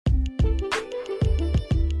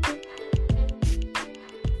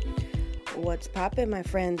What's poppin', my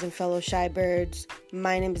friends and fellow shy birds?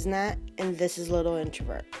 My name is Nat, and this is Little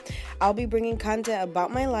Introvert. I'll be bringing content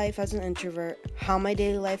about my life as an introvert, how my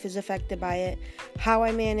daily life is affected by it, how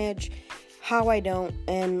I manage, how I don't,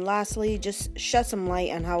 and lastly, just shed some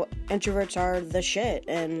light on how introverts are the shit,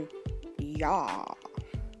 and yeah.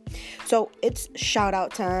 So, it's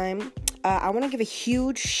shout-out time. I want to give a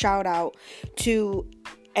huge shout-out to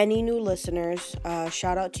any new listeners.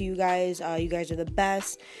 Shout out to you guys. You guys are the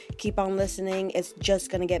best. Keep on listening. It's just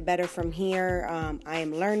gonna get better from here. I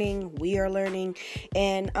am learning. We are learning.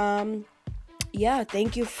 And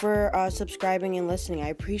thank you for subscribing and listening. I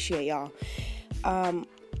appreciate y'all.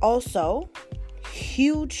 Also,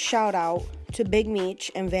 huge shout out to Big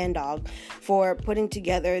Meech and Van Dog for putting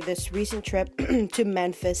together this recent trip to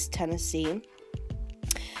Memphis, Tennessee,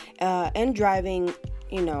 and driving,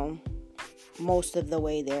 most of the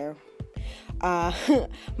way there.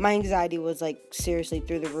 My anxiety was seriously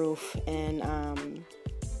through the roof, and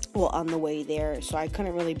on the way there, so I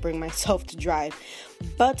couldn't really bring myself to drive,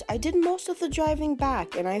 but I did most of the driving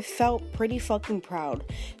back, and I felt pretty fucking proud.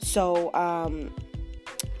 So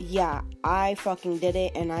I fucking did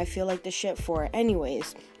it, and I feel like the shit for it.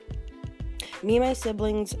 Anyways, me and my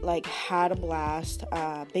siblings had a blast.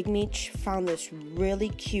 Big Meech found this really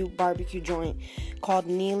cute barbecue joint called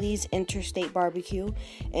Neely's Interstate Barbecue,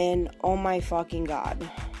 and oh my fucking god,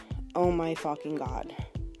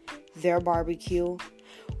 their barbecue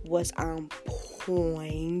was on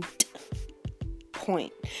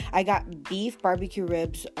point. I got beef barbecue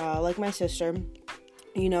ribs, like my sister,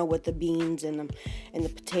 with the beans and the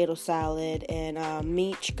potato salad, and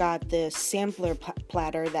Meech got this sampler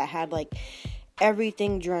platter that had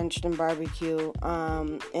everything drenched in barbecue.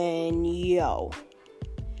 And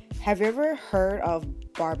have you ever heard of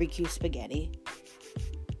barbecue spaghetti?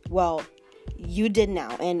 Well, you did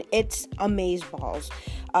now, and it's amazeballs.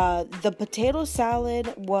 The potato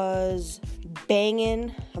salad was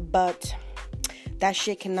banging, but that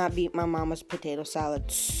shit cannot beat my mama's potato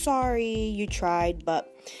salad. Sorry, you tried,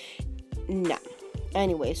 but no.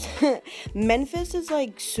 Anyways, Memphis is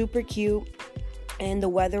super cute, and the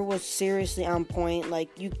weather was seriously on point.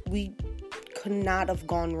 We could not have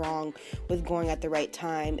gone wrong with going at the right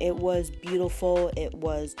time. It was beautiful.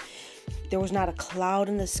 There was not a cloud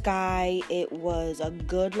in the sky. It was a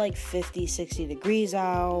good 50, 60 degrees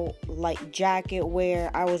out. Light jacket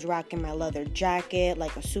wear. I was rocking my leather jacket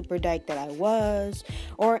like a super dyke that I was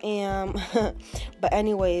or am. But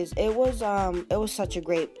anyways, it was such a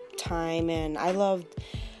great time, and I loved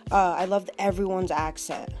everyone's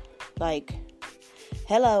accent.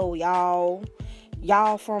 Hello,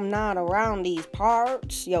 y'all from not around these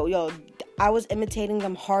parts. Yo, I was imitating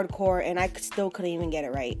them hardcore, and I still couldn't even get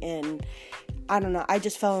it right. And I don't know, I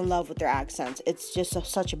just fell in love with their accents. It's just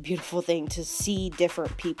such a beautiful thing to see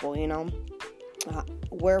different people,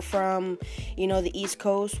 We're from, the East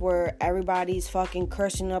Coast, where everybody's fucking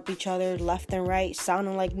cursing up each other left and right,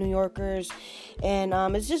 sounding like New Yorkers. And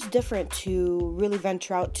it's just different to really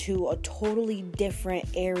venture out to a totally different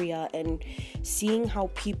area and seeing how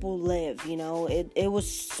people live, It was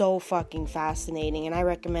so fucking fascinating, and I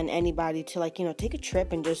recommend anybody to, take a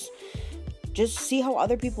trip and just see how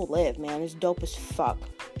other people live, man. It's dope as fuck.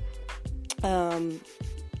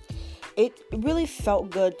 It really felt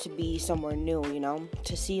good to be somewhere new,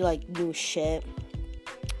 to see new shit.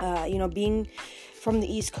 Being from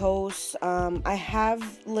the East Coast, I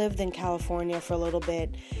have lived in California for a little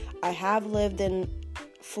bit. I have lived in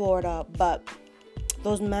Florida, but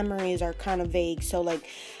those memories are kind of vague. So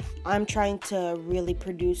I'm trying to really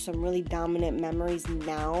produce some really dominant memories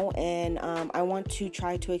now, and I want to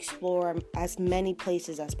try to explore as many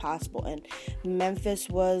places as possible. And Memphis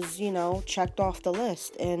was, checked off the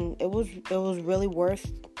list, and it was really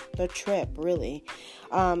worth the trip, really.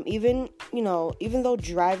 Even though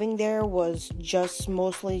driving there was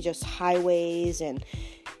mostly just highways and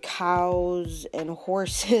cows and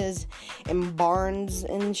horses and barns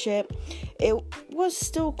and shit, it was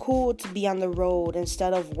still cool to be on the road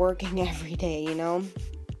instead of working every day,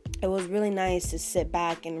 It was really nice to sit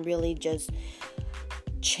back and really just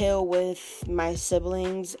chill with my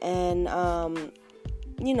siblings and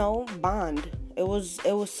bond. It was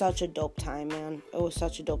such a dope time, man. It was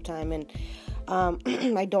such a dope time, and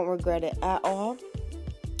I don't regret it at all.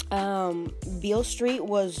 Beale Street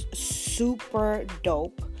was super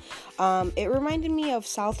dope. It reminded me of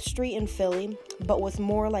South Street in Philly, but with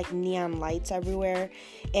more neon lights everywhere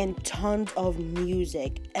and tons of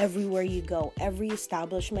music everywhere you go. Every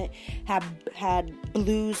establishment had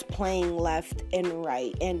blues playing left and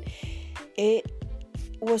right, and it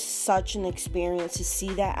was such an experience to see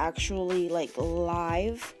that actually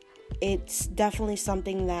live. It's definitely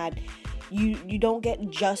something that you don't get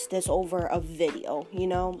justice over a video, you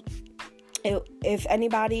know. If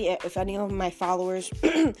any of my followers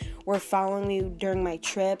were following me during my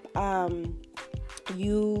trip,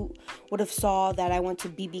 you would have saw that I went to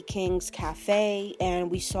BB King's Cafe and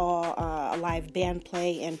we saw a live band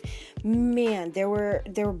play, and man, they were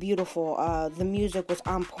beautiful. The music was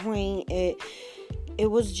on point. It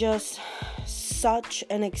was just such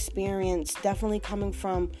an experience, definitely coming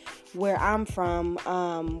from where I'm from,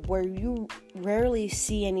 where you rarely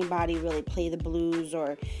see anybody really play the blues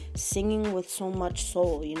or singing with so much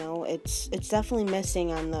soul, you know. It's definitely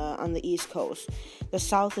missing on the East Coast. The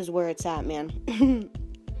South is where it's at, man.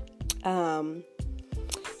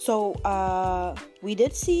 So we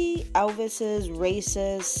did see Elvis's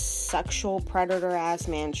racist, sexual predator ass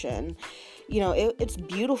mansion. You know, it's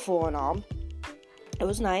beautiful and all. It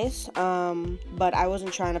was nice, but I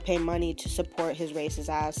wasn't trying to pay money to support his racist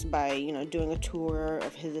ass by, you know, doing a tour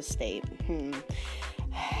of his estate.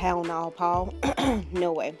 Hell no, Paul.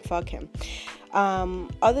 No way. Fuck him.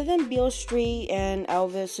 Other than Beale Street and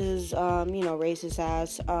Elvis's, you know, racist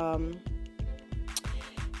ass,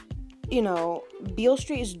 you know, Beale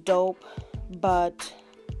Street is dope, but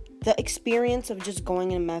the experience of just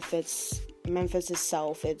going in Memphis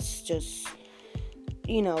itself, it's just,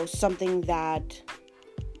 you know, something that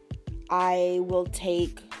I will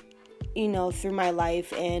take, you know, through my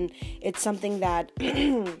life, and it's something that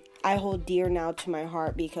I hold dear now to my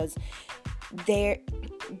heart, because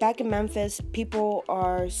back in Memphis, people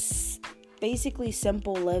are basically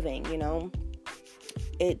simple living, you know.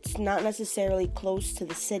 It's not necessarily close to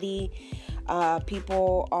the city.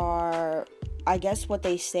 People are, I guess what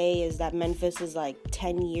they say is that Memphis is like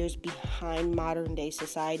 10 years behind modern day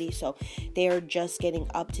society, so they are just getting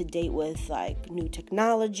up to date with like new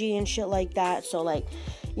technology and shit like that. So like,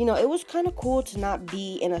 you know, it was kind of cool to not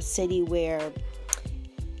be in a city where,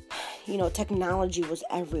 you know, technology was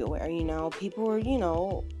everywhere, you know. People were, you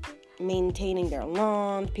know, maintaining their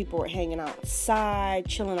lawns, people were hanging outside,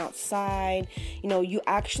 chilling outside, you know. You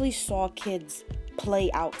actually saw kids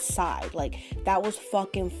play outside. Like, that was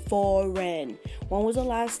fucking foreign. When was the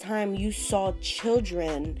last time you saw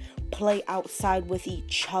children play outside with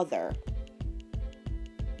each other?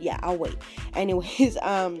 Yeah, I'll wait. Anyways,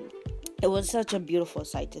 it was such a beautiful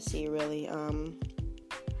sight to see, really.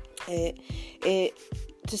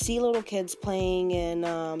 To see little kids playing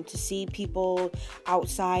and to see people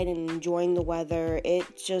outside and enjoying the weather,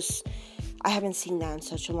 I haven't seen that in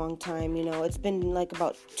such a long time, you know. It's been like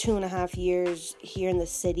about 2.5 years here in the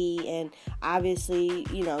city, and obviously,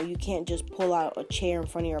 you know, you can't just pull out a chair in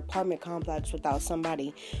front of your apartment complex without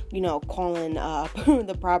somebody, you know, calling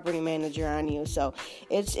the property manager on you. So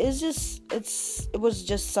it was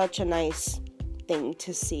just such a nice thing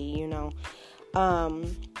to see, you know.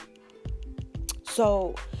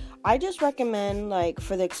 So I just recommend, like,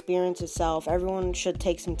 for the experience itself, everyone should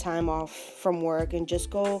take some time off from work and just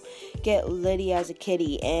go get litty as a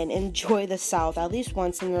kitty and enjoy the South at least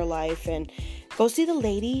once in their life, and go see the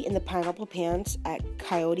lady in the pineapple pants at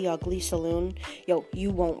Coyote Ugly Saloon. Yo,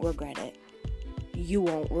 you won't regret it. You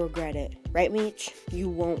won't regret it. Right, Meech? You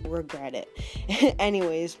won't regret it.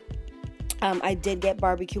 Anyways, I did get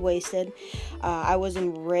barbecue wasted. I was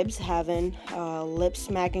in ribs heaven, lip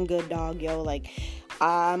smacking good dog, yo. Like,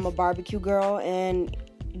 I'm a barbecue girl, and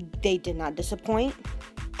they did not disappoint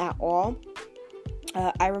at all.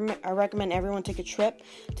 I recommend everyone take a trip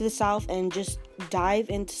to the South and just dive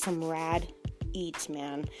into some rad eats,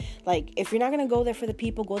 man. Like, if you're not gonna go there for the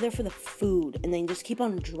people, go there for the food, and then just keep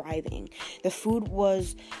on driving. The food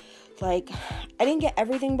was, like, I didn't get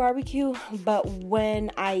everything barbecue, but when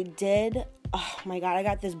I did, oh my god, I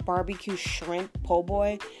got this barbecue shrimp po'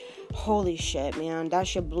 boy. Holy shit, man, that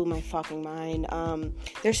shit blew my fucking mind.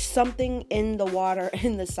 There's something in the water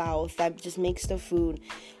in the South that just makes the food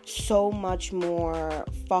so much more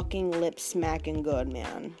fucking lip smacking good,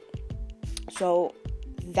 man. So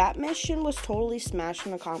that mission was totally smashed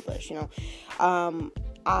and accomplished, you know.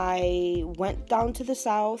 I went down to the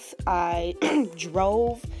South. I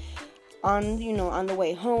drove on the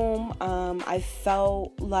way home. I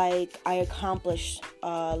felt like I accomplished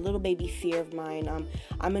a little baby fear of mine.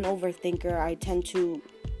 I'm an overthinker. I tend to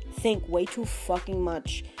think way too fucking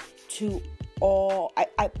much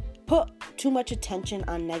I put too much attention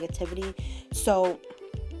on negativity. So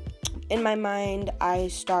in my mind, I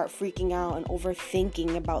start freaking out and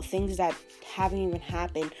overthinking about things that haven't even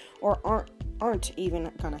happened or aren't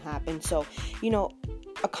even gonna happen. So, you know,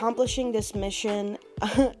 accomplishing this mission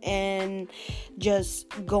and just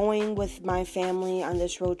going with my family on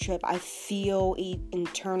this road trip, I feel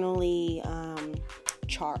internally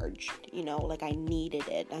recharged, like I needed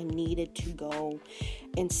it. I needed to go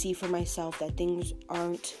and see for myself that things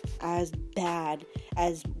aren't as bad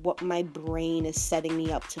as what my brain is setting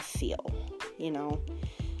me up to feel,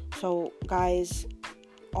 So, guys,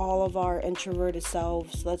 all of our introverted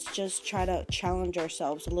selves, let's just try to challenge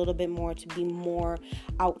ourselves a little bit more to be more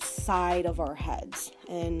outside of our heads.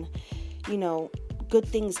 And, good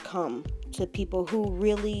things come to people who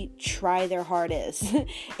really try their hardest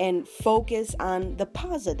and focus on the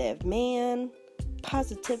positive, man.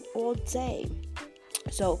 Positive all day.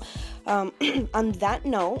 So, on that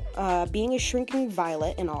note, being a shrinking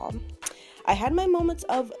violet and all, I had my moments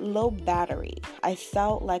of low battery. I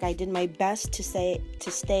felt like I did my best to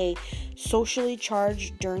stay socially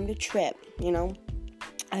charged during the trip,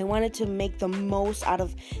 I wanted to make the most out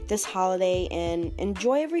of this holiday and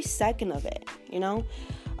enjoy every second of it,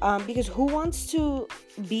 because who wants to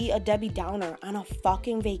be a Debbie Downer on a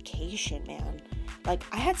fucking vacation, man? Like,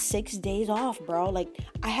 I had 6 days off, bro. Like,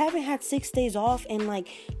 I haven't had 6 days off in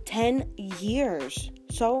 10 years.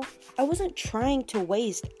 So I wasn't trying to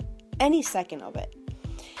waste any second of it.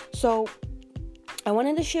 So I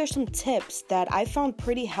wanted to share some tips that I found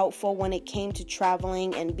pretty helpful when it came to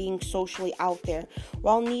traveling and being socially out there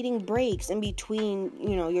while needing breaks in between,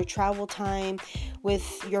 your travel time with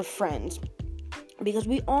your friends. Because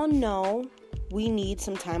we all know we need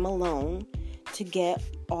some time alone to get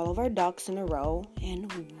all of our ducks in a row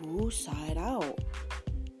and woo-side out.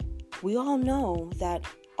 We all know that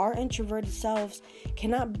our introverted selves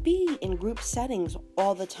cannot be in group settings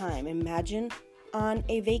all the time. Imagine on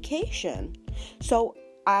a vacation. So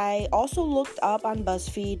I also looked up on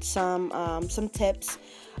BuzzFeed some tips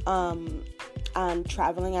on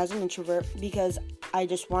traveling as an introvert, because I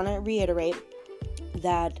just want to reiterate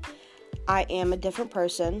that I am a different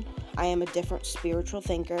person. I am a different spiritual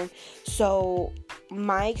thinker. So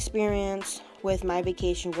my experience with my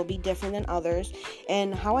vacation will be different than others,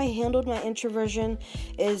 and how I handled my introversion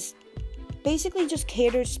is basically just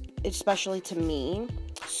catered especially to me.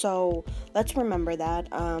 So let's remember that.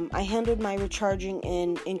 I handled my recharging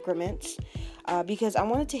in increments because I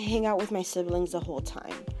wanted to hang out with my siblings the whole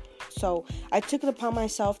time. So I took it upon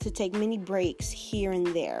myself to take mini breaks here and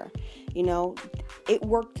there. It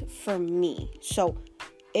worked for me. So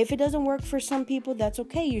if it doesn't work for some people, that's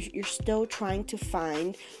okay. You're still trying to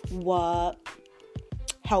find what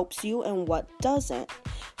helps you and what doesn't.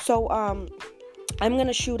 So I'm going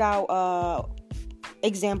to shoot out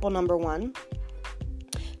example number 1.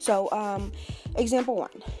 So example 1.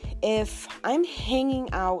 If I'm hanging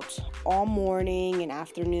out all morning and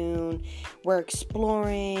afternoon, we're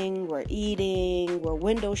exploring, we're eating, we're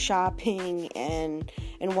window shopping and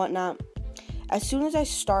whatnot. As soon as I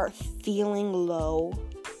start feeling low,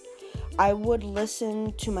 I would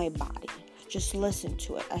listen to my body. Just listen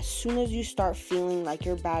to it. As soon as you start feeling like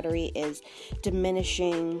your battery is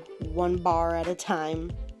diminishing 1 bar at a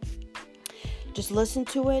time, just listen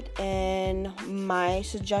to it. And my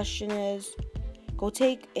suggestion is go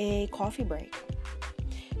take a coffee break.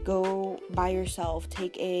 Go by yourself.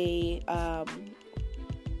 Take the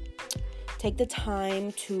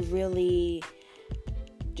time to really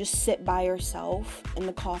just sit by yourself in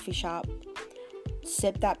the coffee shop.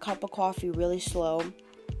 Sip that cup of coffee really slow.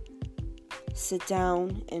 Sit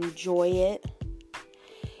down, enjoy it,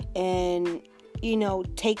 and,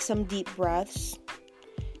 take some deep breaths.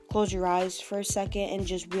 Close your eyes for a second and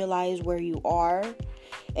just realize where you are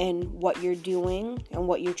and what you're doing and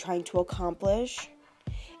what you're trying to accomplish.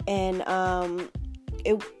 And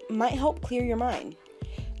it might help clear your mind,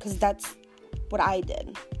 because that's what I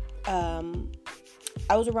did.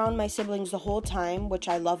 I was around my siblings the whole time, which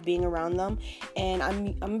I love being around them, and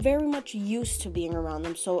I'm very much used to being around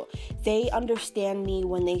them, so they understand me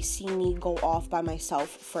when they see me go off by myself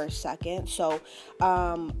for a second. So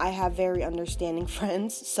I have very understanding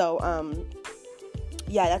friends. So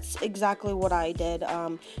yeah, that's exactly what I did.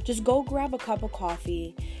 Just go grab a cup of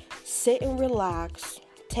coffee, sit and relax,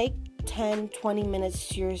 take 10-20 minutes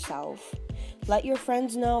to yourself. Let your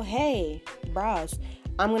friends know, hey, bros,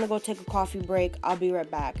 I'm going to go take a coffee break. I'll be right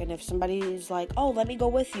back. And if somebody's like, oh, let me go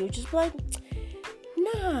with you, just be like,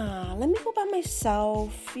 nah, let me go by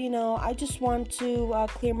myself. I just want to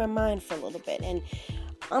clear my mind for a little bit. And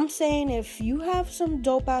I'm saying if you have some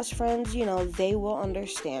dope-ass friends, they will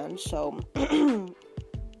understand. So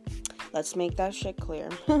let's make that shit clear.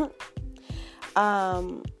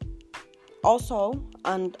 Also,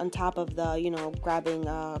 on top of the, grabbing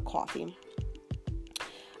coffee,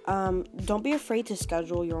 don't be afraid to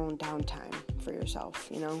schedule your own downtime. for yourself,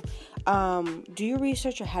 do your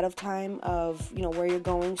research ahead of time of, where you're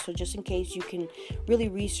going. So just in case, you can really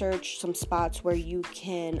research some spots where you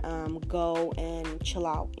can go and chill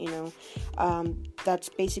out, that's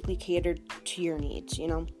basically catered to your needs,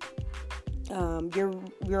 your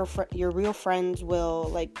real friends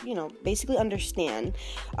will basically understand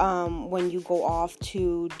when you go off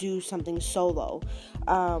to do something solo.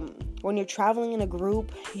 When you're traveling in a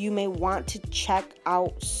group, you may want to check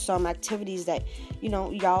out some activities that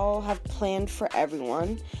y'all have planned for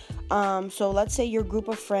everyone. So let's say your group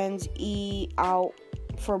of friends eat out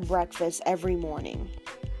for breakfast every morning.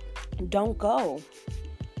 Don't go.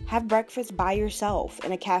 Have breakfast by yourself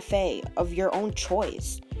in a cafe of your own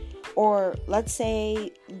choice. Or let's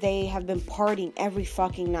say they have been partying every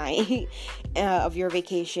fucking night of your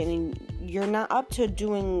vacation, and you're not up to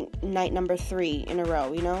doing night number 3 in a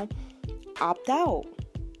row, Opt out.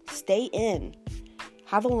 Stay in.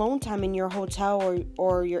 Have alone time in your hotel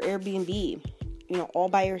or your Airbnb, all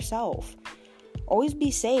by yourself. Always be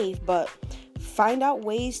safe, but find out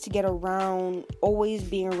ways to get around always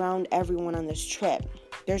being around everyone on this trip.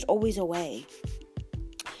 There's always a way.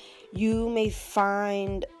 You may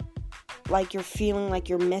find like you're feeling like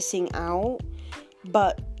you're missing out,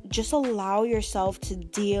 but just allow yourself to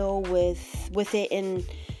deal with it, and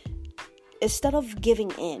instead of giving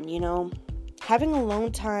in, having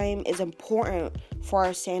alone time is important for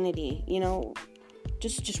our sanity,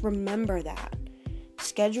 just remember that.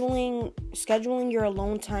 Scheduling your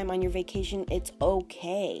alone time on your vacation, it's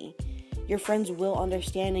okay. Your friends will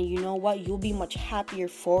understand, and you know what? You'll be much happier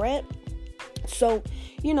for it. So,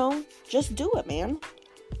 just do it, man.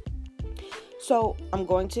 So I'm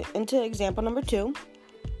going into example number 2.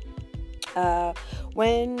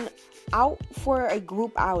 When out for a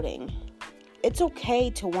group outing, it's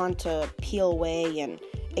okay to want to peel away and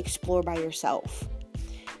explore by yourself.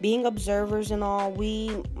 Being observers and all,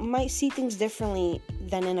 we might see things differently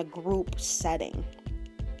than in a group setting.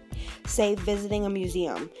 Say visiting a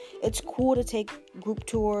museum. It's cool to take group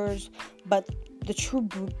tours, but the true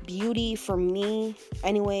beauty for me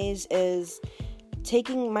anyways is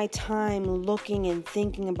taking my time looking and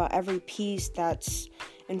thinking about every piece that's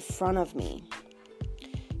in front of me.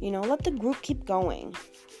 Let the group keep going.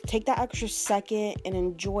 Take that extra second and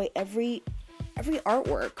enjoy every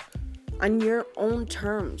artwork on your own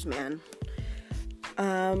terms, man.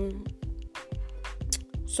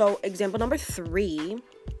 So example number 3.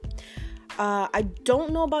 I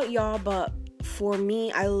don't know about y'all, but for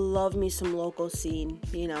me, I love me some local scene,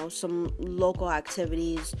 some local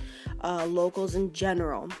activities, locals in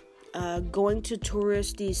general. Going to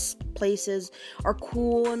touristy places are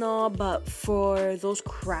cool and all, but for those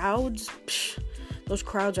crowds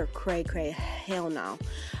are cray. Hell no.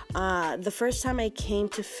 The first time I came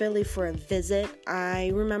to Philly for a visit,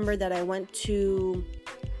 I remember that I went to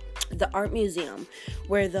the art museum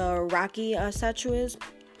where the Rocky statue is,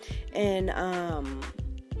 and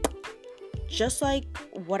just like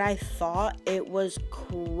what I thought, it was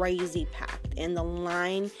crazy packed, and the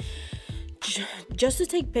line just to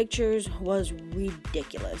take pictures was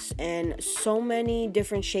ridiculous, and so many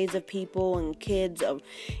different shades of people and kids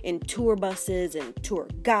in tour buses and tour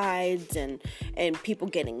guides and people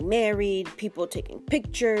getting married, people taking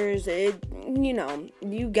pictures.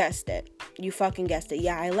 You guessed it. You fucking guessed it.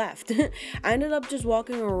 Yeah, I left. I ended up just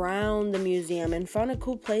walking around the museum and found a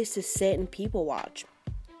cool place to sit and people watch.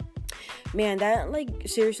 Man, that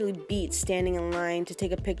seriously beats standing in line to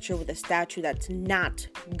take a picture with a statue that's not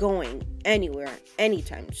going anywhere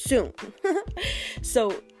anytime soon.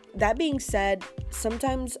 So that being said,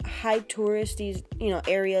 sometimes high touristy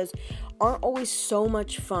areas aren't always so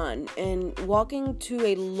much fun, and walking to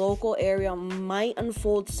a local area might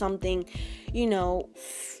unfold something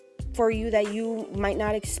for you that you might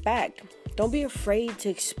not expect. Don't be afraid to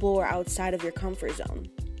explore outside of your comfort zone.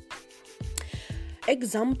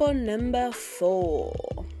 Example number 4.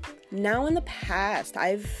 Now, in the past,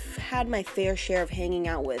 I've had my fair share of hanging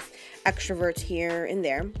out with extroverts here and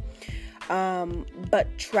there.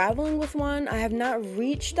 But traveling with one, I have not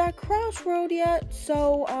reached that crossroad yet.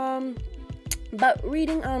 So, but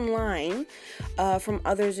reading online from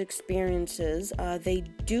others' experiences, they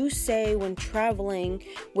do say when traveling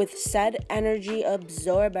with said energy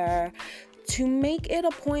absorber to make it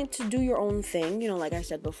a point to do your own thing, like I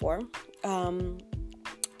said before.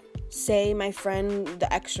 Say my friend, the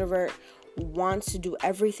extrovert, wants to do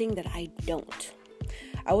everything that I don't.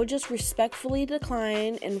 I would just respectfully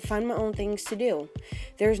decline and find my own things to do.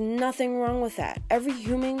 There's nothing wrong with that. Every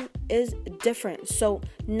human is different. So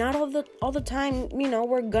not all the time,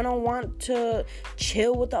 we're gonna want to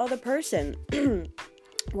chill with the other person.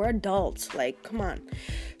 We're adults, come on.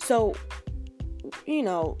 So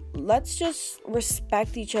let's just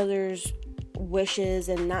respect each other's wishes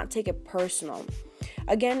and not take it personal.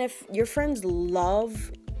 Again, if your friends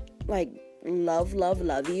love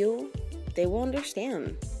you, they will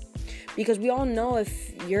understand. Because we all know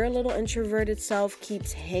if your little introverted self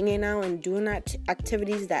keeps hanging out and doing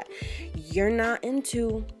activities that you're not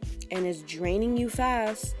into and is draining you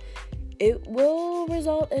fast, it will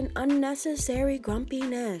result in unnecessary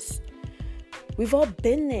grumpiness. We've all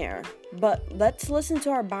been there, but let's listen to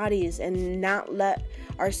our bodies and not let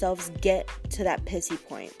ourselves get to that pissy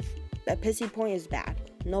point. That pissy point is bad.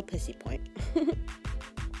 No pissy point.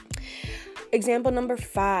 Example number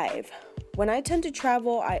 5. When I tend to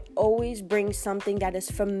travel, I always bring something that is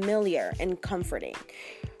familiar and comforting.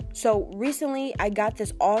 So recently, I got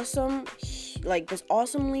this awesomely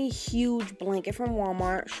huge blanket from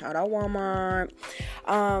Walmart. Shout out Walmart.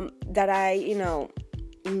 That I,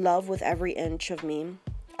 love with every inch of me.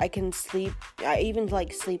 I can sleep. I even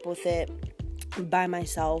sleep with it by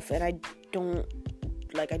myself, and I don't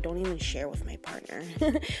even share with my partner.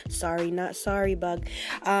 Sorry, not sorry, bug.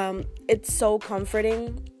 It's so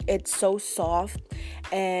comforting. It's so soft,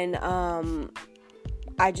 and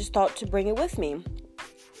I just thought to bring it with me.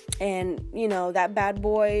 And, that bad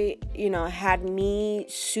boy, had me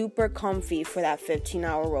super comfy for that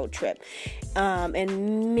 15-hour road trip.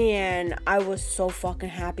 And man, I was so fucking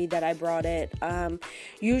happy that I brought it.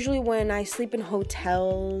 Usually when I sleep in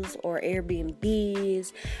hotels or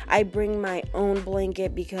Airbnbs, I bring my own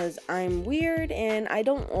blanket because I'm weird and I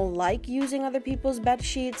don't like using other people's bed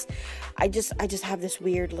sheets. I just have this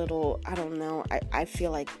weird little, I don't know, I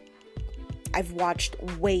feel like I've watched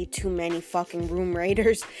way too many fucking room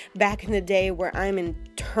raiders back in the day where I'm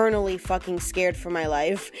internally fucking scared for my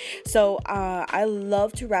life. So I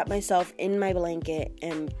love to wrap myself in my blanket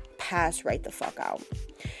and pass right the fuck out.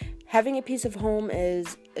 Having a piece of home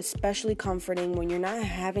is especially comforting when you're not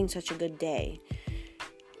having such a good day.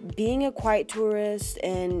 Being a quiet tourist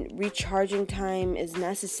and recharging time is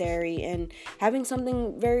necessary, and having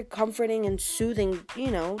something very comforting and soothing,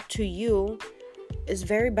 to you is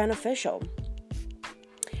very beneficial.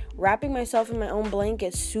 Wrapping myself in my own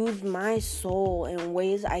blanket soothes my soul in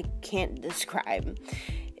ways I can't describe.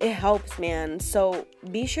 It helps, man. So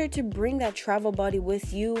be sure to bring that travel buddy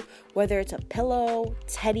with you, whether it's a pillow,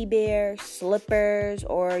 teddy bear, slippers,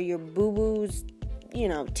 or your boo-boo's,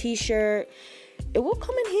 t-shirt. It will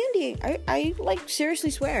come in handy. I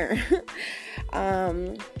seriously swear.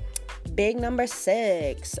 Big number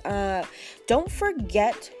 6. Don't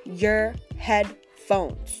forget your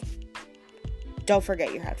headphones. Don't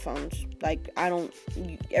forget your headphones.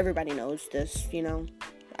 Everybody knows this,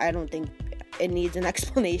 I don't think it needs an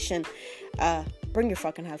explanation. Bring your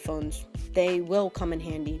fucking headphones. They will come in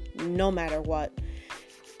handy no matter what.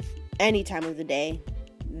 Any time of the day,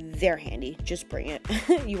 they're handy. Just bring it.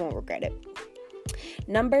 You won't regret it.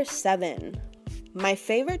 Number 7. My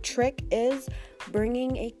favorite trick is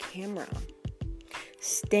bringing a camera.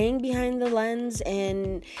 Staying behind the lens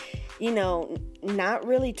and, not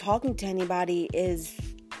really talking to anybody is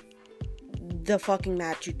the fucking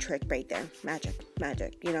magic trick right there. Magic,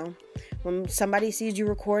 When somebody sees you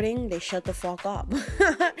recording, they shut the fuck up.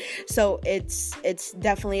 So it's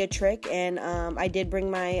definitely a trick, and I did bring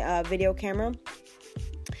my video camera.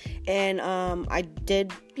 And I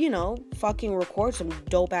did, fucking record some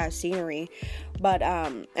dope-ass scenery. But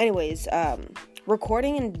anyways,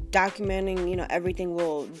 recording and documenting, everything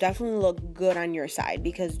will definitely look good on your side,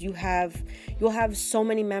 because you'll have so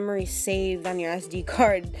many memories saved on your SD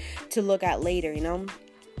card to look at later,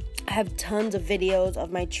 I have tons of videos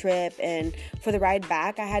of my trip, and for the ride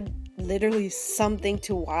back, I had literally something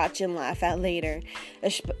to watch and laugh at later,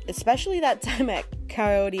 especially that time at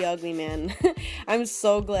Coyote Ugly, man. I'm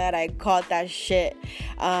so glad I caught that shit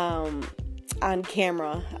on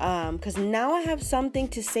camera, because now I have something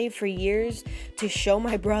to save for years to show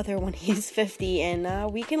my brother when he's 50,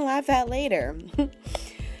 and we can laugh at later.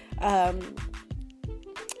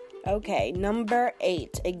 Okay, number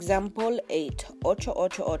 8, example 8,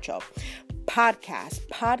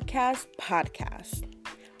 888, podcast.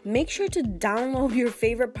 Make sure to download your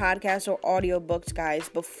favorite podcasts or audiobooks, guys,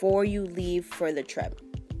 before you leave for the trip.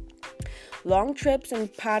 Long trips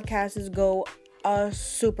and podcasts go a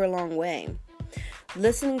super long way.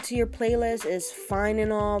 Listening to your playlist is fine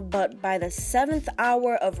and all, but by the 7th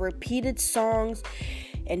hour of repeated songs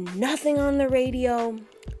and nothing on the radio,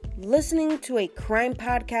 listening to a crime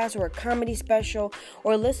podcast or a comedy special,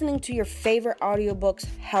 or listening to your favorite audiobooks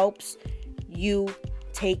helps you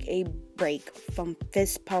take a break from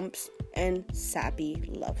fist pumps and sappy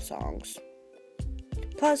love songs.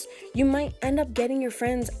 Plus, you might end up getting your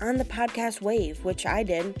friends on the podcast wave, which I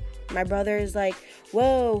did. My brother is like,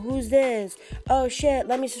 whoa, who's this? Oh shit,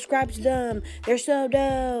 let me subscribe to them. They're so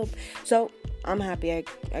dope. So I'm happy I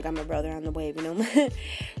got my brother on the wave, you know.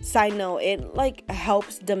 Side note, it like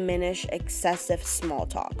helps diminish excessive small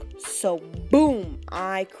talk. So boom,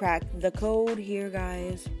 I cracked the code here,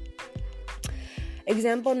 guys.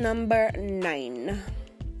 Example number 9.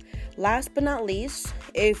 Last but not least,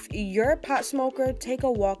 if you're a pot smoker, take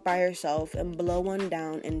a walk by yourself and blow one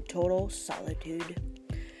down in total solitude.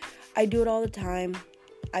 I do it all the time.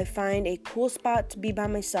 I find a cool spot to be by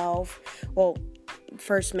myself. Well,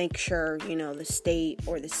 first make sure, the state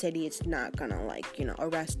or the city is not gonna,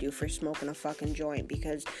 arrest you for smoking a fucking joint,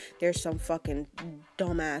 because there's some fucking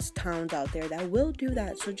dumbass towns out there that will do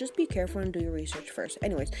that. So just be careful and do your research first.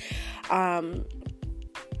 Anyways,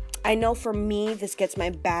 I know for me, this gets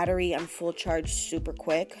my battery on full charge super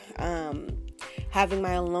quick. Having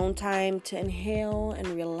my alone time to inhale and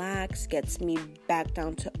relax gets me back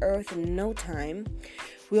down to earth in no time.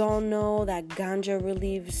 We all know that ganja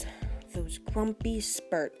relieves those grumpy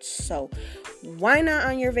spurts. So why not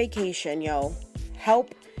on your vacation, yo?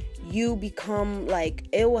 Help you become,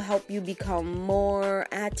 it will help you become more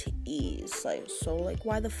at ease.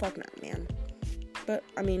 Why the fuck not, man? But,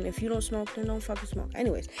 if you don't smoke, then don't fucking smoke.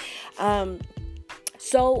 Anyways,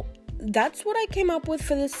 so that's what I came up with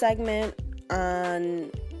for this segment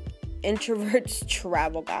on Introvert's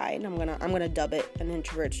Travel Guide. I'm gonna dub it an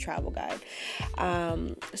Introvert's Travel Guide.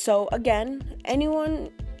 So again,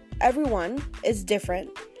 everyone is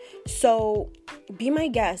different. So be my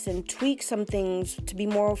guest and tweak some things to be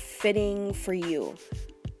more fitting for you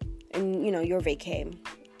and, your vacay.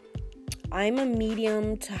 I'm a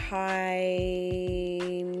medium to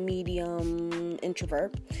medium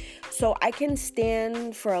introvert. So I can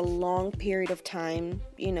stand for a long period of time,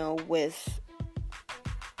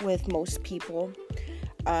 with most people.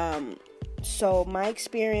 So my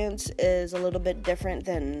experience is a little bit different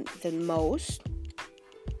than most.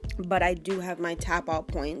 But I do have my tap out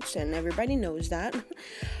points, and everybody knows that.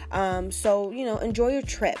 So, enjoy your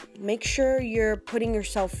trip. Make sure you're putting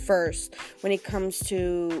yourself first when it comes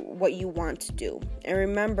to what you want to do. And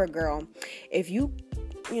remember, girl, if you're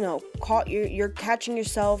catching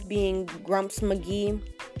yourself being Grumps McGee,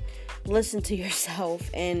 listen to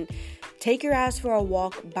yourself and take your ass for a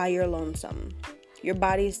walk by your lonesome. Your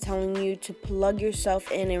body is telling you to plug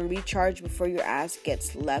yourself in and recharge before your ass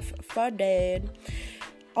gets left for dead.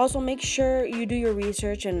 Also, make sure you do your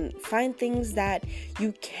research and find things that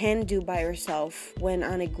you can do by yourself when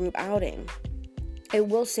on a group outing. It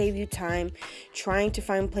will save you time trying to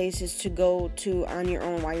find places to go to on your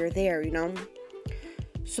own while you're there,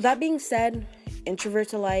 So that being said,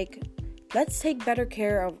 introverts alike, let's take better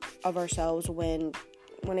care of ourselves when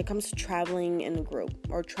it comes to traveling in a group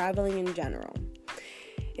or traveling in general.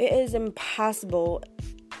 It is impossible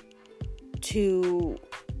to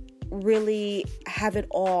really have it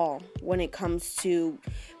all when it comes to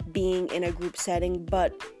being in a group setting,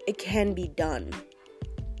 but it can be done.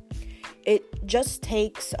 It just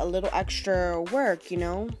takes a little extra work,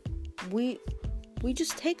 we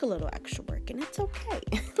just take a little extra work and it's okay.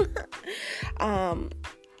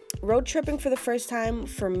 Road tripping for the first time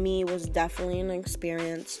for me was definitely an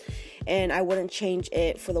experience, and I wouldn't change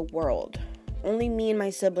it for the world. Only me and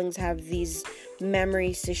my siblings have these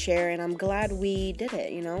memories to share, and I'm glad we did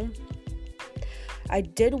it, I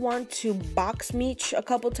did want to box Meech a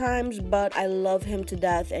couple times, but I love him to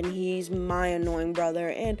death, and he's my annoying brother,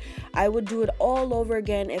 and I would do it all over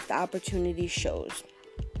again if the opportunity shows.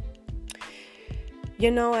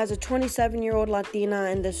 As a 27-year-old Latina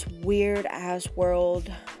in this weird-ass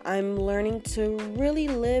world, I'm learning to really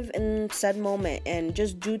live in said moment and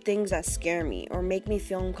just do things that scare me or make me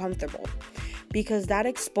feel uncomfortable. Because that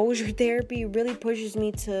exposure therapy really pushes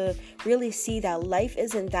me to really see that life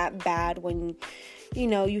isn't that bad when,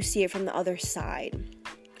 you see it from the other side.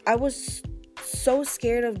 I was so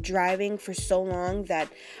scared of driving for so long that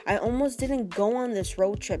I almost didn't go on this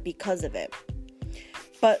road trip because of it.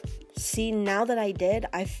 But see, now that I did,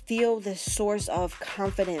 I feel this source of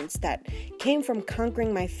confidence that came from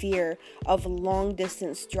conquering my fear of long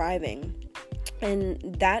distance driving.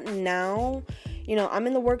 And that now, I'm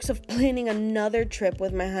in the works of planning another trip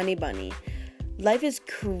with my honey bunny. Life is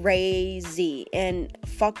crazy and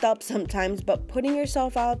fucked up sometimes, but putting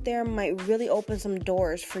yourself out there might really open some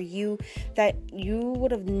doors for you that you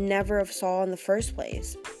would have never have saw in the first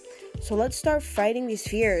place. So let's start fighting these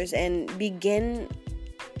fears and begin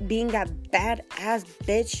being that badass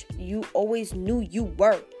bitch you always knew you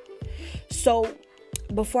were. So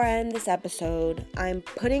before I end this episode, I'm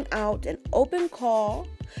putting out an open call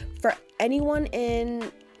for anyone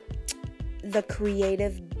in the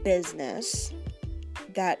creative business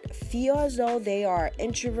that feel as though they are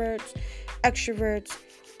introverts, extroverts,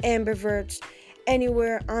 ambiverts,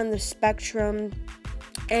 anywhere on the spectrum,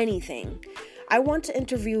 anything, I want to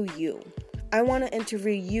interview you. I want to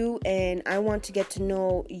interview you, and I want to get to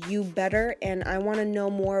know you better, and I want to know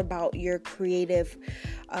more about your creative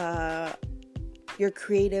art.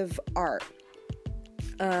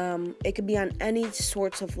 It could be on any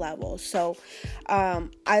sorts of levels. So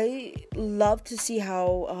I love to see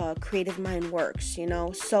how creative mind works,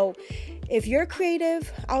 So if you're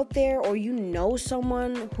creative out there, or you know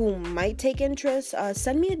someone who might take interest,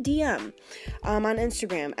 send me a DM on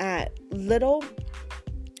Instagram at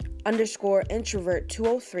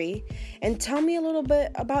little_introvert203 and tell me a little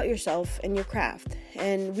bit about yourself and your craft,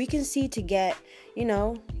 and we can see to get you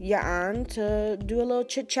on to do a little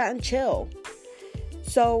chit chat and chill.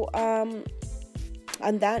 So on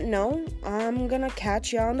that note, I'm gonna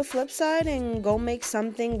catch y'all on the flip side and go make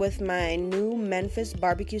something with my new Memphis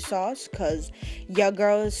barbecue sauce, cause your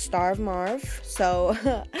girl is starved Marv. So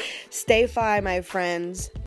stay fly, my friends.